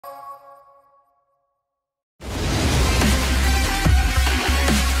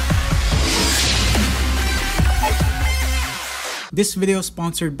This video is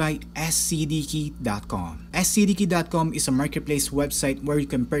sponsored by scdkey.com. scdkey.com is a marketplace website where you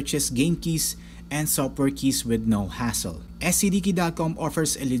can purchase game keys and software keys with no hassle. scdkey.com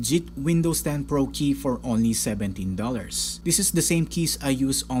offers a legit Windows 10 Pro key for only $17. This is the same keys I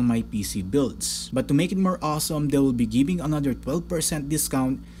use on my PC builds. But to make it more awesome, they will be giving another 12%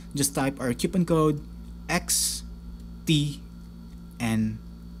 discount. Just type our coupon code XTNC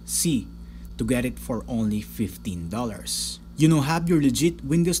to get it for only $15. You now have your legit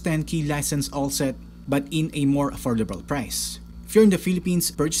Windows 10 key license all set, but in a more affordable price. If you're in the Philippines,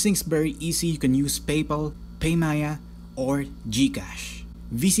 purchasing is very easy. You can use PayPal, PayMaya, or GCash.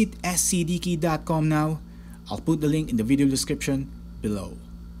 Visit scdkey.com now. I'll put the link in the video description below.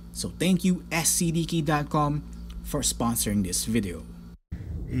 So thank you scdkey.com for sponsoring this video.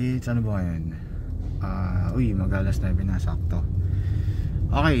 It's ano ba yan? Uy, mag-alas 9 na sakto.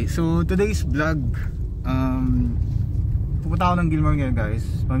 Okay, so today's vlog, pupunta ako ng Gilmore ngayon guys.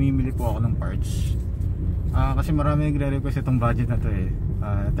 Mamimili po ako ng parts. Kasi marami nagre-request itong budget na to eh.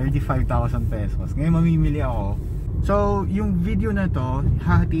 35,000 pesos. Ngayon mamimili ako. So, yung video na to,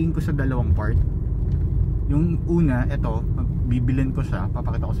 hahatiin ko sa dalawang part. Yung una, ito, bibilin ko siya.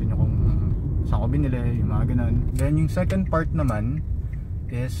 Papakita ko sa inyo kung saan ko binili, yung mga ganun. Then yung second part naman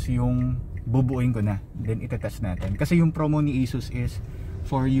is yung bubuuin ko na. Then itetest natin. Kasi yung promo ni Asus is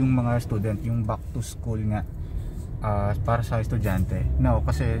for yung mga student, yung back to school nga. Para sa estudyante. Now,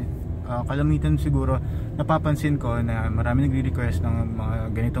 kasi kalamitan siguro napapansin ko na marami nagre-request ng mga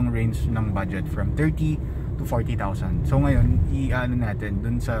ganitong range ng budget from 30 to 40,000. So ngayon, i-ano natin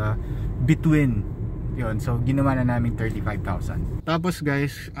dun sa between yun. So ginawa na namin 35,000. Tapos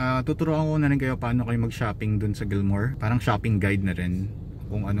guys, tuturuan ko na rin kayo paano kayo mag-shopping dun sa Gilmore. Parang shopping guide na rin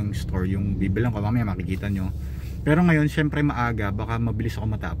kung anong store yung bibilang ko. Mamaya makikita nyo. Pero ngayon, syempre maaga, baka mabilis ako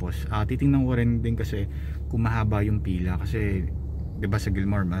matapos. Titingnan ko rin din kasi kung mahaba yung pila. Kasi, di ba sa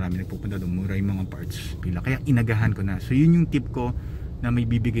Gilmore, marami nagpupunta doon, mura yung mga parts pila. Kaya inagahan ko na. So, yun yung tip ko na may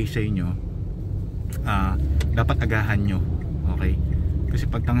bibigay sa inyo. Dapat agahan nyo. Okay? Kasi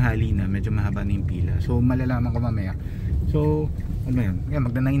pag tanghali na, medyo mahaba na yung pila. So, malalaman ko mamaya. So, ano yun? Kaya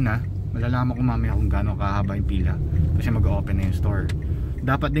magda-9 na. Malalaman ko mamaya kung gaano kahaba yung pila. Kasi mag-open na yung store.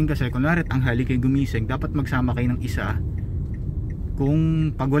 Dapat din kasi, kunwari tanghali kayo gumising, dapat magsama kayo ng isa.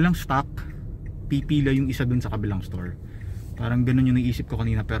 Kung pag walang stock, pipila yung isa dun sa kabilang store. Parang ganun yung naisip ko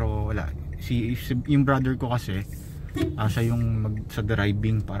kanina, pero wala. Yung brother ko kasi, siya yung sa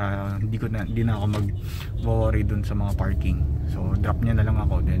driving para hindi na ako mag-worry dun sa mga parking. So drop niya na lang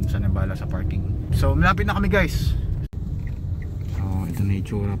ako, then siya nabala sa parking. So malapit na kami guys. So ito na yung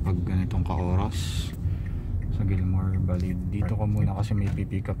itsura pag ganitong ka-oras sa Gilmore. Bali dito ko muna kasi may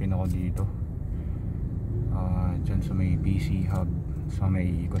pipick upin ako dito. Dyan sa may PC hub. So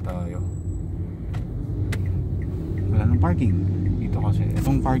may ikot tayo. Wala nang parking dito kasi.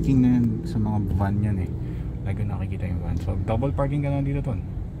 Itong parking na yan, sa mga van yan eh. Lagi nakikita yung van. So double parking ka na dito ton.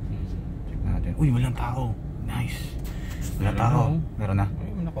 Check natin. Uy, walang tao. Nice. Wala tao. Meron na.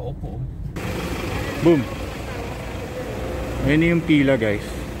 Ay, nakaupo. Boom. Ayun yung pila guys.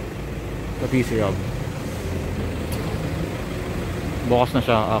 Sa PC hub. Bukas na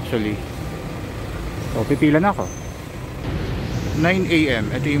siya actually. So pipila na ako. 9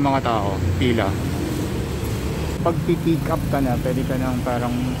 AM. Ito yung mga tao. Pila. Pag pipick up ka na, pwede ka nang parang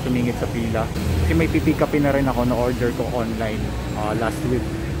sumingit sa pila. Kasi may pipick upin na rin ako na order ko online last week.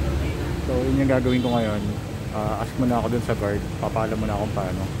 So yun yung gagawin ko ngayon. Ask mo na ako dun sa guard. Papaalam mo na akong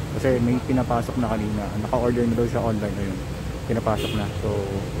paano. Kasi may pinapasok na kanina. Naka-order na daw siya online ngayon. Pinapasok na. So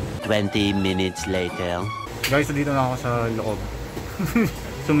 20 minutes later. guys, dito na ako sa loob.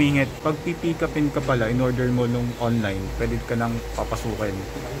 Sumingit. Pag pipick upin ka pala, in order mo nung online, pwede ka nang papasukin.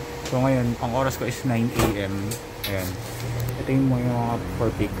 So ngayon, ang oras ko is 9 AM. Ayan. Ito yung mga for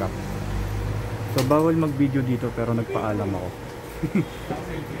pick up. So bawal mag video dito pero nagpaalam ako.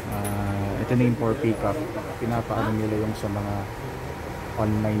 Ito na yung for pick up. Pinapaalam nila yung sa mga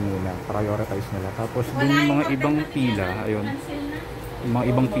online nila. Prioritize nila. Tapos dun yung mga ibang pila. Ayun. Yung mga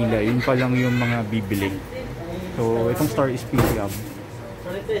ibang pila. Yun pa lang yung mga bibili. So itong store is PC Hub.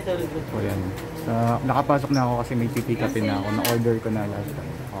 So yan. Nakapasok na ako kasi may pipick upin na ako. Na-order ko na last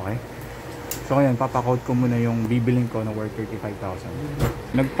time. Okay. So ngayon, papakode ko muna yung bibiling ko na worth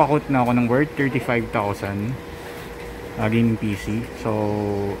 35,000. Nagpakode na ako ng worth 35,000 gaming PC. So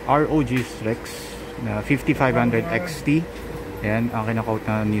ROG Strix na 5500 XT. Ayan, ang kinakode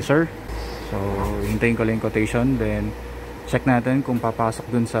na ni sir. So hintayin ko lang yung quotation. Then check natin kung papasok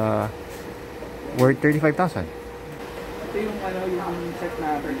dun sa worth 35,000. Ito yung yung set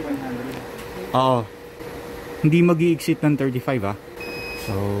na 3100. Oo. Hindi mag-i-exit ng 35 ah.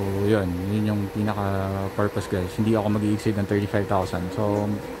 So yun yung pinaka purpose guys. Hindi ako mag-i-exceed ng 35,000. So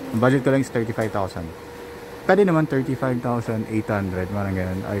ang budget ko lang is 35,000. Pwede naman 35,800, parang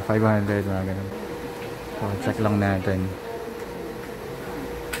ganun. Ay 500, parang ganun. So check lang natin.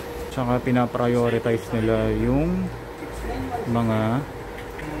 Tsaka pinaprioritize nila yung mga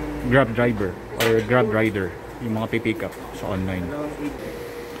Grab driver or Grab rider, yung mga pipick up sa online.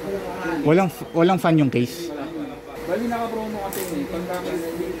 Walang fan yung case. Bali naka-promo kasi yun eh.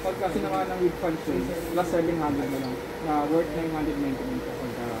 Pagka sinama ng with funds yun, plus 700 na lang. Na worth 999 po.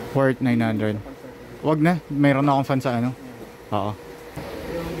 Worth 900. Wag na, mayroon na akong fan sa ano. Oo.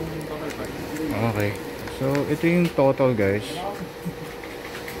 Okay. So ito yung total guys.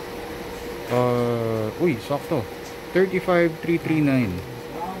 Uy, sakto. 35,339.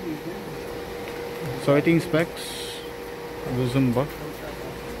 So ito yung specs. Zoom ba?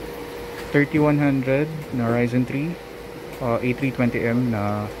 3100 na Ryzen 3, A320M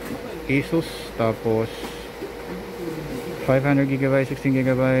na Asus, tapos 500GB,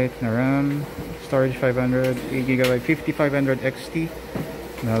 16GB na RAM, storage 500, 8GB, 5500 XT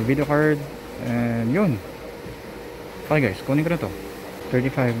na video card, and yun. Okay guys, kunin ko na to.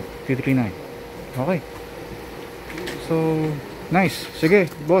 35,339. Okay. So, nice.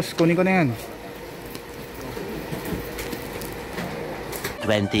 Sige, boss, kunin ko na yan.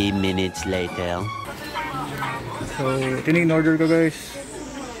 20 minutes later. So, ito na yung order ko guys.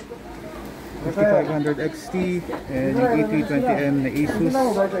 5500 XT and yung A320M na Asus.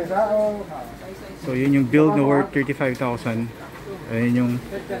 So, yun yung build na worth 35,000. Ayun yung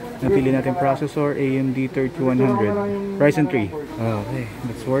napili natin processor, AMD 3100 Ryzen 3. Okay,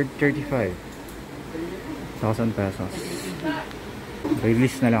 that's worth 35,000 pesos.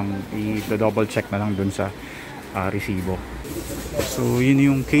 Release na lang, i-double check na lang dun sa resibo. So yun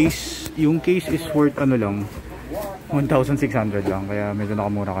yung case. Yung case is worth ano lang, 1,600 lang, kaya medyo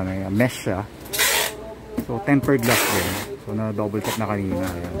nakamura kami. Mesh siya, so tempered glass din, so na double check na kanina.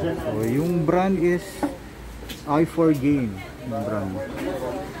 Ayan. So yung brand is iFOR Game yung brand.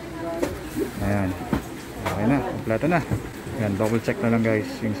 Ayan, okay na, kompleto na. Ayan, double check na lang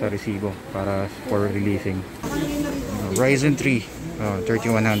guys yung sa resibo para for releasing. Ryzen 3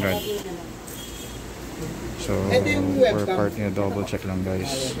 3100. So for part niya, double check lang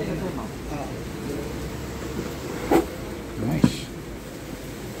guys. Nice.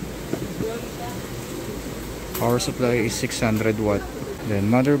 Power supply is 600 watt. Then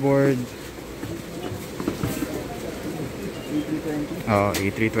motherboard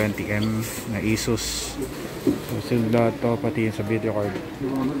A320M na Asus. So still lahat to, pati yung sa video card.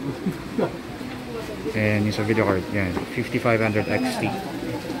 And yung sa video card, yan, 5500 XT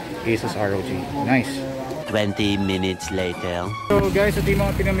Asus ROG. Nice. 20 minutes later. So guys, ito yung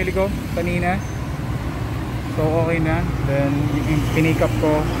mga pinamili ko kanina. So okay na. Then yung pinick up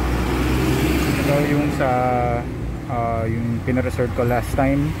ko, ito yung sa yung pinareserve ko last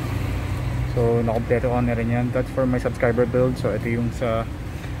time. So nakompleto ko na rin yan. That's for my subscriber build. So ito yung sa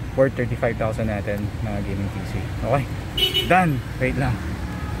worth 35,000 natin na gaming PC. Okay, done. Wait lang.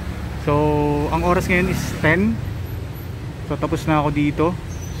 So ang oras ngayon is 10. So tapos na ako dito.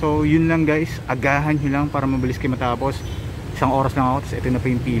 So yun lang guys, agahan nyo lang para mabilis kayo matapos. Isang oras lang ako, tapos ito na pa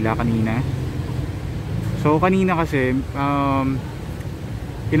yung pila kanina. So kanina kasi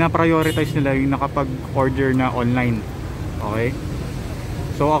pinaprioritize nila yung nakapag-order na online. Okay,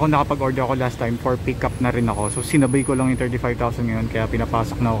 so ako nakapag-order ako last time for pick up na rin ako. So sinabay ko lang yung 35,000 ngayon, kaya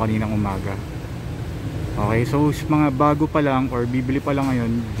pinapasok na ako kaninang umaga. Okay, so mga bago pa lang or bibili pa lang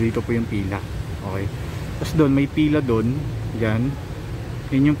ngayon, dito po yung pila. Okay, tapos doon may pila doon, yan.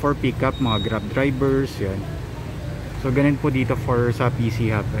 Yun yung for pickup, mga Grab drivers, yan. So ganun po dito for sa PC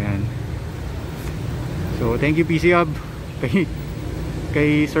Hub. Ayan. So thank you PC Hub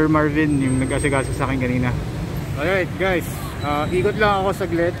kay Sir Marvin yung nag-asikaso sa akin kanina. Alright guys, ikot lang ako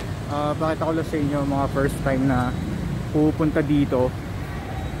saglit. Pakita ko lang sa inyo mga first time na pupunta dito.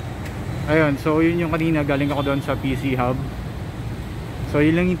 Ayun, so yun yung kanina, galing ako doon sa PC Hub. So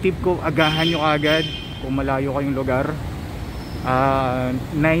yun lang yung tip ko, agahan nyo agad kung malayo kayong lugar.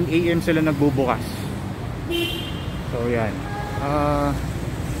 9 AM sila nagbubukas. So yan.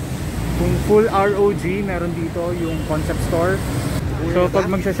 Kung full ROG, meron dito yung concept store. So pag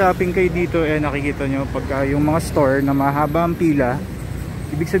magsha-shopping kayo dito, nakikita nyo pagka yung mga store na mahaba ang pila,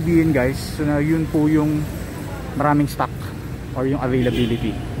 ibig sabihin guys, so na yun po yung maraming stock or yung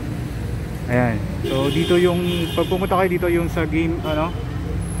availability. Ayan. So dito yung pag pumunta kayo dito yung sa game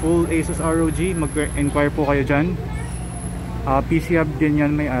full Asus ROG, mag-inquire po kayo dyan. PC Hub din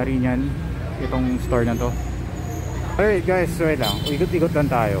yan, may-ari nyan itong store na to. Alright guys, so wait lang, ikot-ikot lang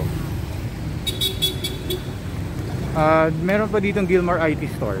tayo. Meron pa ditong Gilmore IT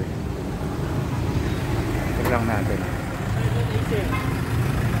store. Check lang natin.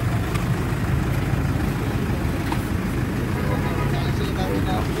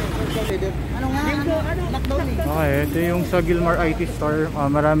 Okay, ito yung sa Gilmore IT store.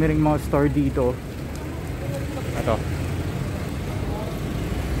 Marami ring mga store dito. Ito.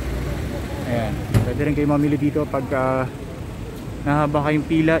 Ayan, pwede rin kayo mamili dito pag nahaba kayong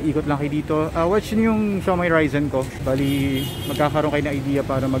pila, ikot lang kayo dito. Watch nyo yung Xiaomi Ryzen ko. Bali, magkakaroon kayo ng idea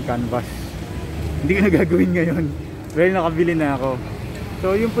para mag-canvas. Hindi ko na gagawin ngayon. Well, nakabili na ako.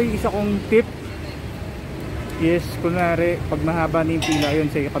 So, yun po yung isa kong tip. Is, kunwari, pag mahaba na yung pila, yun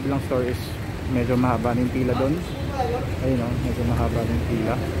sa kabilang store is medyo mahaba na yung pila doon. Ayun o, medyo mahaba na yung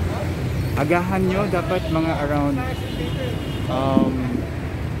pila. Agahan nyo, dapat mga around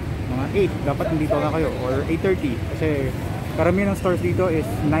mga 8. Dapat nandito na kayo, or 8:30. Kasi karamihan ng stores dito is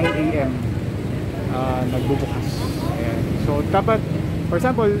 9 AM nagbubukas. Ayan. So dapat, for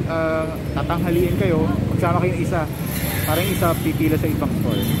example, tatanghaliin kayo, magsama kayong isa, parang isa pipila sa ibang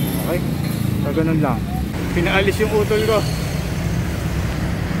store. Okay? So ganun lang. Pinaalis yung utol ko.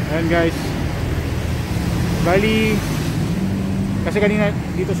 Ayan guys. Bali, kasi kanina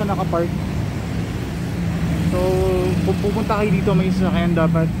dito sa nakapark. So kung pupunta kayo dito, may sasakyan,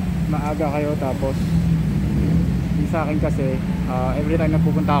 dapat maaga kayo. Tapos sa akin kasi every time na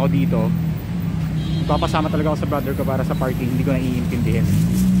pupunta ako dito, papasama talaga ako sa brother ko para sa parking, hindi ko naiintindihin.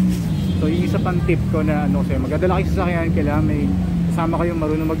 So yung isa pang tip ko na ano, kasi magdadala kayo sa sasakyan, kailangan may kasama kayong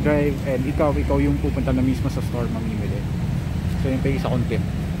marunong mag-drive, and ikaw yung pupunta na mismo sa store mamimili. So yun pa yung isa kong tip.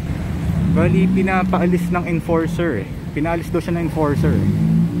 Bali, pinapaalis ng enforcer eh. Pinaalis daw siya ng enforcer eh.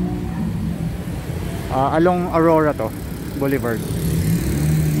 Along Aurora to, Boulevard.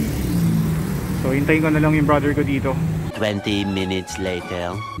 So hintayin ko na lang yung brother ko dito. 20 minutes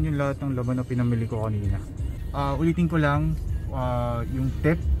later. Yung lahat ng laman na pinamili ko kanina. Ulitin ko lang yung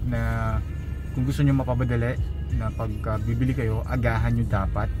tip na kung gusto nyo mapapadali na pag bibili kayo, agahan nyo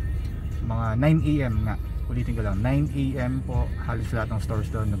dapat. Mga 9 AM nga. Ulitin ko lang, 9 AM po halos lahat ng stores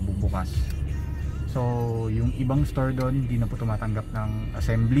doon nagbubukas. So yung ibang store doon hindi na po tumatanggap ng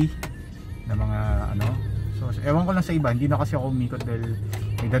assembly na mga ano. So ewan ko lang sa iba, hindi na kasi ako umikot dahil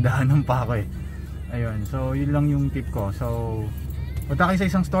may dadaanan pa ako eh. Ayun, so yun lang yung tip ko. So punta kayo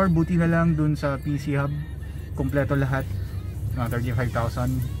sa isang store, buti na lang dun sa PC Hub, kompleto lahat, 35,000.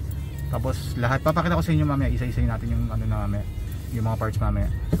 Tapos lahat, papakita ko sa inyo mamaya, isa-isayin natin yung ano na mamaya, yung mga parts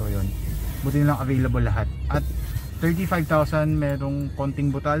mamaya. So yun, buti na lang available lahat. At 35,000 merong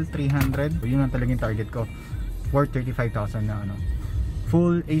konting butal, 300. So, yun ang talagang target ko, worth 35,000 na ano.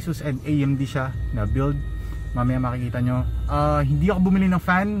 Full Asus and AMD siya na build. Mamaya makikita nyo. Hindi ako bumili ng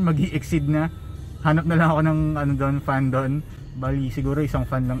fan, mag-i-exceed na. Hanap na lang ako ng ano doon, fan doon. Bali siguro isang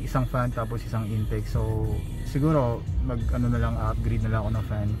fan lang, isang fan tapos isang intake. So siguro mag ano na lang, upgrade na lang ako ng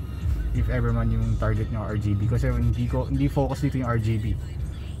fan if ever man yung target nyo RGB, kasi hindi focus dito yung RGB.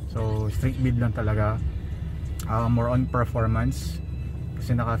 So straight mid lang talaga. More on performance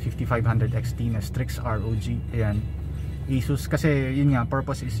kasi naka 5500 XT na Strix ROG. Ayan, Asus, kasi yun nga,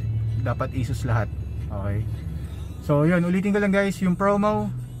 purpose is dapat Asus lahat. Okay, so yun, ulitin ko lang guys, yung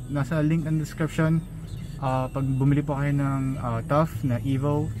promo nasa link in description. Pag bumili po kayo ng TUF na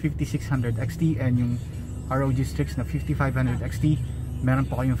EVO 5600 XT and yung ROG Strix na 5500 XT, meron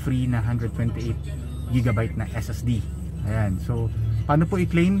po kayong free na 128GB na SSD. Ayan, so paano po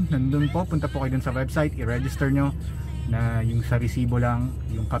i-claim? Nandun po, punta po kayo dun sa website, i-register nyo na yung sa resibo lang,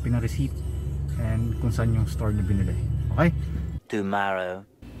 yung copy ng receipt, and kung saan yung store na binili. Okay? Tomorrow.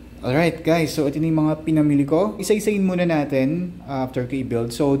 Alright guys, so ito na yung mga pinamili ko. Isa-isayin muna natin after ko i-build.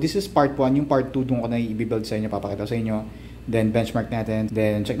 So this is part 1, yung part 2 doon ko na i-build sa inyo, papakita sa inyo. Then benchmark natin,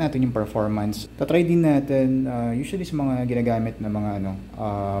 then check natin yung performance. Tatry din natin, usually sa mga ginagamit na mga ano,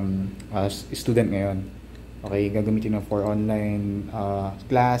 student ngayon. Okay, gagamitin na for online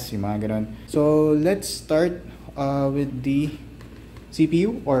class, yung mga ganun. So let's start with the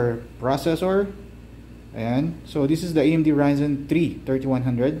CPU or processor. Ayan. So this is the AMD Ryzen 3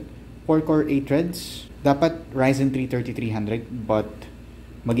 3100, 4-core 8 threads. Dapat Ryzen 3 3300 but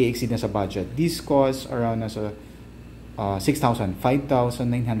mag-i-exceed na sa budget. This costs around nasa 6,000,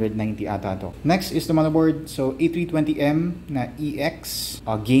 5,990 ata to. Next is the motherboard. So A320M na EX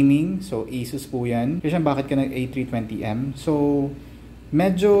gaming. So Asus po yan. Kasi bakit ka nag A320M? So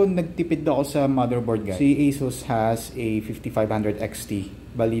medyo nagtipid ako sa motherboard guys. Si Asus has a 5500 XT.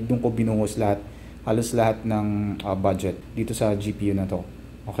 Bali doon ko binuhos lahat, halos lahat ng budget dito sa GPU na to.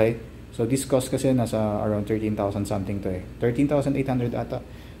 Okay? So this cost kasi nasa around 13,000 something to eh. 13,800 ata.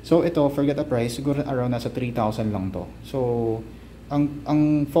 So ito, forget the price, siguro around nasa 3,000 lang to. So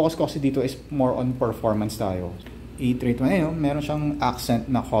ang focus ko kasi dito is more on performance tayo. A320. Ayun, meron siyang accent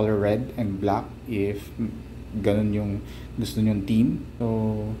na color red and black if ganun yung gusto nyong theme. So,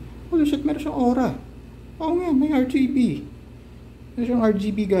 holy shit, meron siyang aura. Oo nga, may RGB. Meron siyang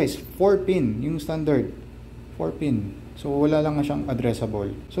RGB guys. 4-pin, yung standard. 4-pin. So, wala lang na siyang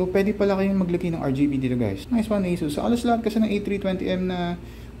addressable. So, pwede pala kayong maglagay ng RGB dito guys. Nice one, Asus. So, alas lahat kasi ng A320M na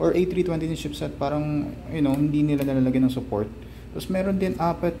or A320 na chipset, parang, you know, hindi nila nalalagyan ng support. Tapos, meron din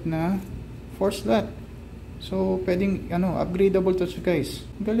 4 na 4 slot. So, pwedeng, upgradable to guys.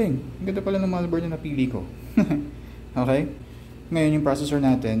 Galing. Ang ganda pala ng motherboard na napili ko. Okay? Ngayon, yung processor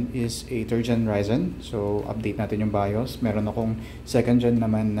natin is a 3rd gen Ryzen. So, update natin yung BIOS. Meron akong 2nd gen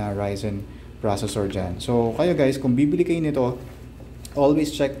naman na Ryzen processor dyan. So, kayo guys, kung bibili kayo nito,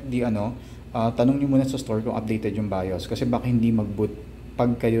 always check the tanong nyo muna sa store kung updated yung BIOS. Kasi baka hindi mag-boot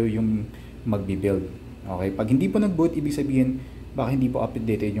pag kayo yung magbi-build. Okay? Pag hindi po nag-boot, ibig sabihin, baka hindi po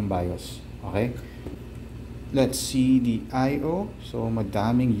updated yung BIOS. Okay? Let's see the I/O. So,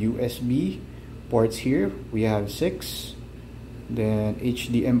 madaming USB ports here. We have 6. Then,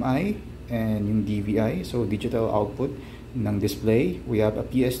 HDMI and yung DVI. So, digital output ng display. We have a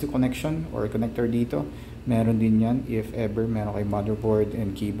PS2 connection or connector dito. Meron din yan if ever meron kay motherboard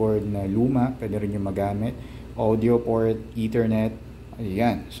and keyboard na luma. Pwede rin yung magamit. Audio port, Ethernet.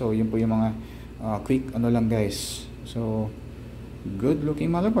 Ayan. So, yun po yung mga quick lang guys. So, good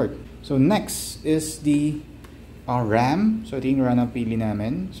looking motherboard. So, next is the RAM. So, ito yung RAM na pili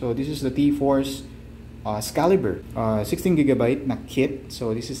namin. So, this is the Tforce Xcalibur 16GB na kit. So,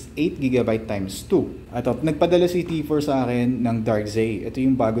 this is 8GB times 2. At nagpadala si Tforce sa akin ng Darkzay. Ito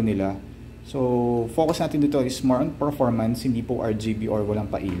yung bago nila. So, focus natin dito is more on performance, hindi po RGB or walang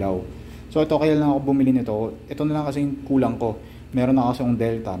pailaw. So, ito kaya lang ako bumili nito. Ito na lang kasi yung kulang ko. Meron na kasi yung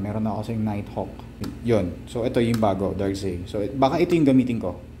Delta, meron na kasi yung Nighthawk. Yun. So, ito yung bago, Darkzay. So, baka ito yung gamitin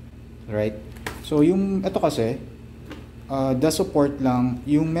ko. Right? So, yung ito kasi the support lang,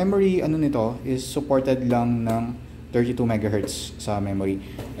 yung memory nito is supported lang ng 32 MHz sa memory.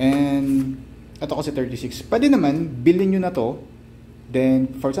 And ito kasi 36. Pwede naman bilhin niyo na to.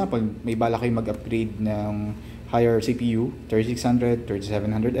 Then for example, may bala kayo mag-upgrade ng higher CPU, 3600,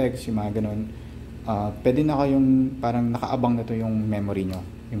 3700X, yung mga ganun. Pwede na kayong parang nakaabang na to yung memory nyo,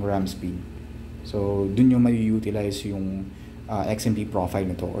 yung RAM speed. So dun yung may-utilize yung XMP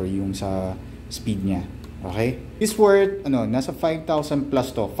profile nito or yung sa speed niya. Okay? This worth, nasa 5,000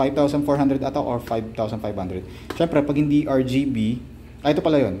 plus to. 5,400 ata or 5,500. Siyempre, pag hindi RGB, ito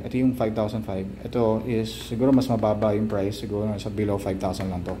pala yun. Ito yung 5,005. Ito is, siguro mas mababa yung price. Siguro nasa below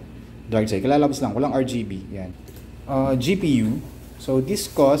 5,000 lang to. Darkzay. Kalalabas lang. Walang RGB. Yan. GPU. So, this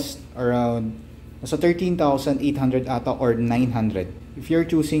cost around, nasa 13,800 ata or 900. If you're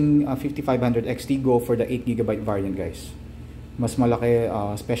choosing 5500 XT, go for the 8GB variant, guys. Mas malaki,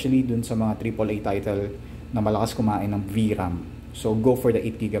 especially dun sa mga AAA title na malakas kumain ng VRAM. So, go for the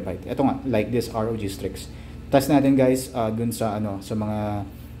 8GB. Ito nga, like this ROG Strix. Test natin guys, dun sa, sa mga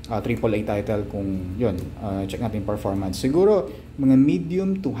AAA title kung yun, check natin performance. Siguro, mga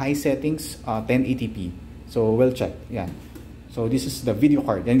medium to high settings, 1080p. So, we'll check. Yan. So, this is the video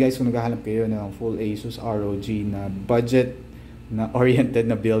card. Yan guys, kung naghahanap kayo ng full Asus ROG na budget na oriented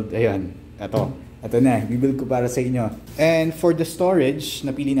na build, ayan, ito na, bibuild ko para sa inyo. And for the storage,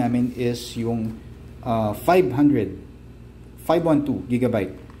 napili namin is yung 512GB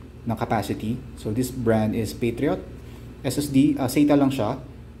ng capacity. So this brand is Patriot. SSD, SATA lang siya.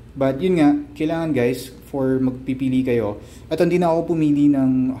 But yun nga, kailangan guys, for magpipili kayo, at hindi na ako pumili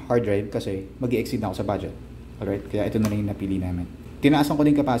ng hard drive kasi mag-i-exceed na ako sa budget. Alright, kaya ito na lang yung napili namin. Tinaasan ko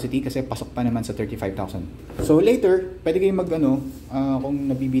din capacity kasi pasok pa naman sa 35,000. So later, pwede kayong kung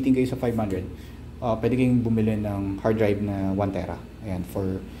nabibiting kayo sa 500, pwede kayong bumili ng hard drive na 1TB. Ayan,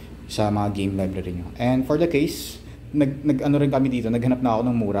 sa mga game library nyo. And for the case, rin kami dito, naghanap na ako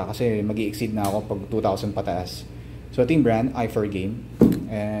ng mura kasi mag-i-exceed na ako pag 2,000 pataas. So ito yung brand, iFOR game.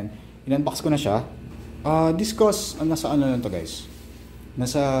 And in-unbox ko na siya. This cost, nasa lang to guys?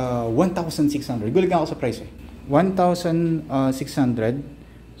 Nasa 1,600. Gulig nga ako sa price eh. 1,600.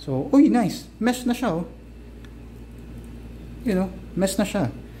 So, uy, nice. Mesh na siya, oh. Mesh na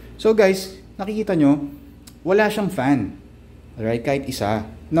siya. So guys, nakikita nyo, wala siyang fan. Alright, kahit isa.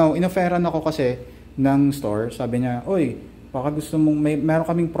 Now, inoferan ako kasi ng store. Sabi niya, oy, baka gusto mong, meron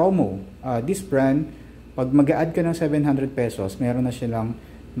kaming promo. This brand, pag mag-a-add ka ng 700 pesos, meron na silang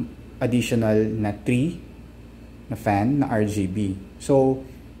additional na 3 na fan na RGB. So,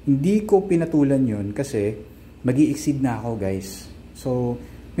 hindi ko pinatulan yun kasi mag-i-exceed na ako, guys. So,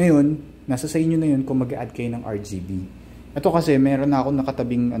 ngayon, nasa sa inyo na yun kung mag-a-add kayo ng RGB. Ito kasi, meron na akong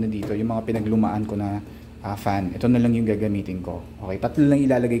nakatabing dito, yung mga pinaglumaan ko na fan. Ito na lang yung gagamitin ko. Okay, 3 lang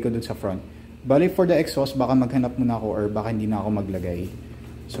ilalagay ko dun sa front. Bali for the exhaust, baka maghanap muna ako or baka hindi na ako maglagay.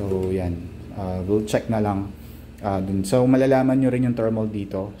 So yan, we'll check na lang dun. So malalaman nyo rin yung thermal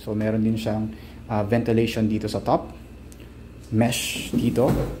dito. So meron din siyang ventilation dito sa top, mesh dito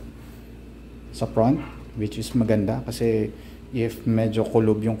sa front, which is maganda kasi if medyo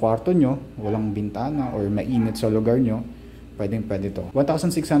kulob yung kwarto nyo, walang bintana or mainit sa lugar nyo, pwede to.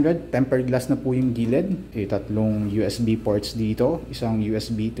 1600, tempered glass na po yung gilid. Tatlong USB ports dito, isang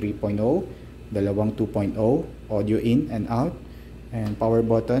USB 3.0, dalawang 2.0, audio in and out, and power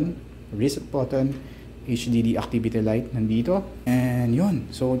button, reset button, HDD activity light nandito, and yun.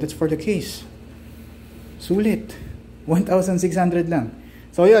 So that's for the case. Sulit, 1,600 lang.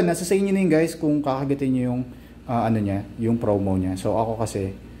 So yun, nasa sa inyo na yun guys kung kakagatin nyo yung yung promo niya. So ako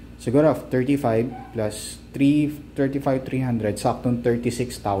kasi siguro 35 plus 35,300, saktong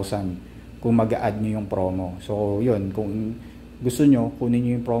 36,000 kung mag-a-add nyo yung promo. So yun, kung gusto nyo kunin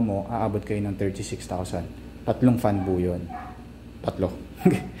nyo yung promo, aabot kayo ng 36,000. Tatlong fan po yun. Tatlo.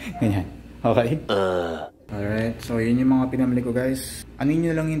 Ganyan. Okay? Alright, so yun yung mga pinamili ko guys. Ano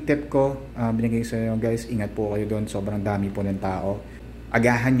nyo lang yung tip ko, binigay sa inyo guys, ingat po kayo doon, sobrang dami po ng tao.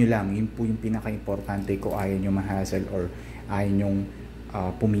 Agahan nyo lang, yun po yung pinaka-importante ko, ayaw nyo ma-hassle or ayaw nyo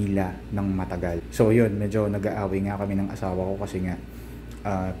pumila ng matagal. So yun, medyo nag-aaway nga kami ng asawa ko kasi nga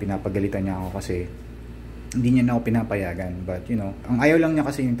pinapagalitan niya ako kasi hindi niya na ako pinapayagan. But you know, ang ayaw lang niya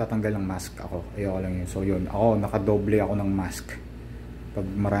kasi yung tatanggal ng mask ako. Ayaw lang yun. So yun, ako nakadoble ako ng mask pag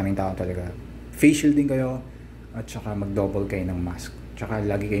maraming tao talaga. Face shield din kayo at saka mag-double kayo ng mask. Tsaka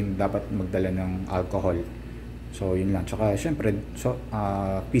lagi kayong dapat magdala ng alcohol. So yun lang. Tsaka syempre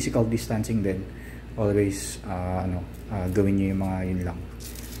physical distancing din. Always gawin niyo yung mga yun lang.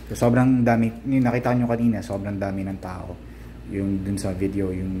 So sobrang dami, yung nakita nyo kanina, sobrang dami ng tao. Yung dun sa video,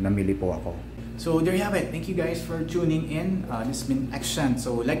 yung namili po ako. So there you have it. Thank you guys for tuning in. This has been Action.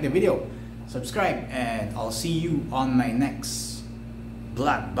 So like the video, subscribe, and I'll see you on my next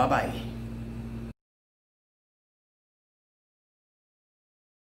vlog. Bye bye.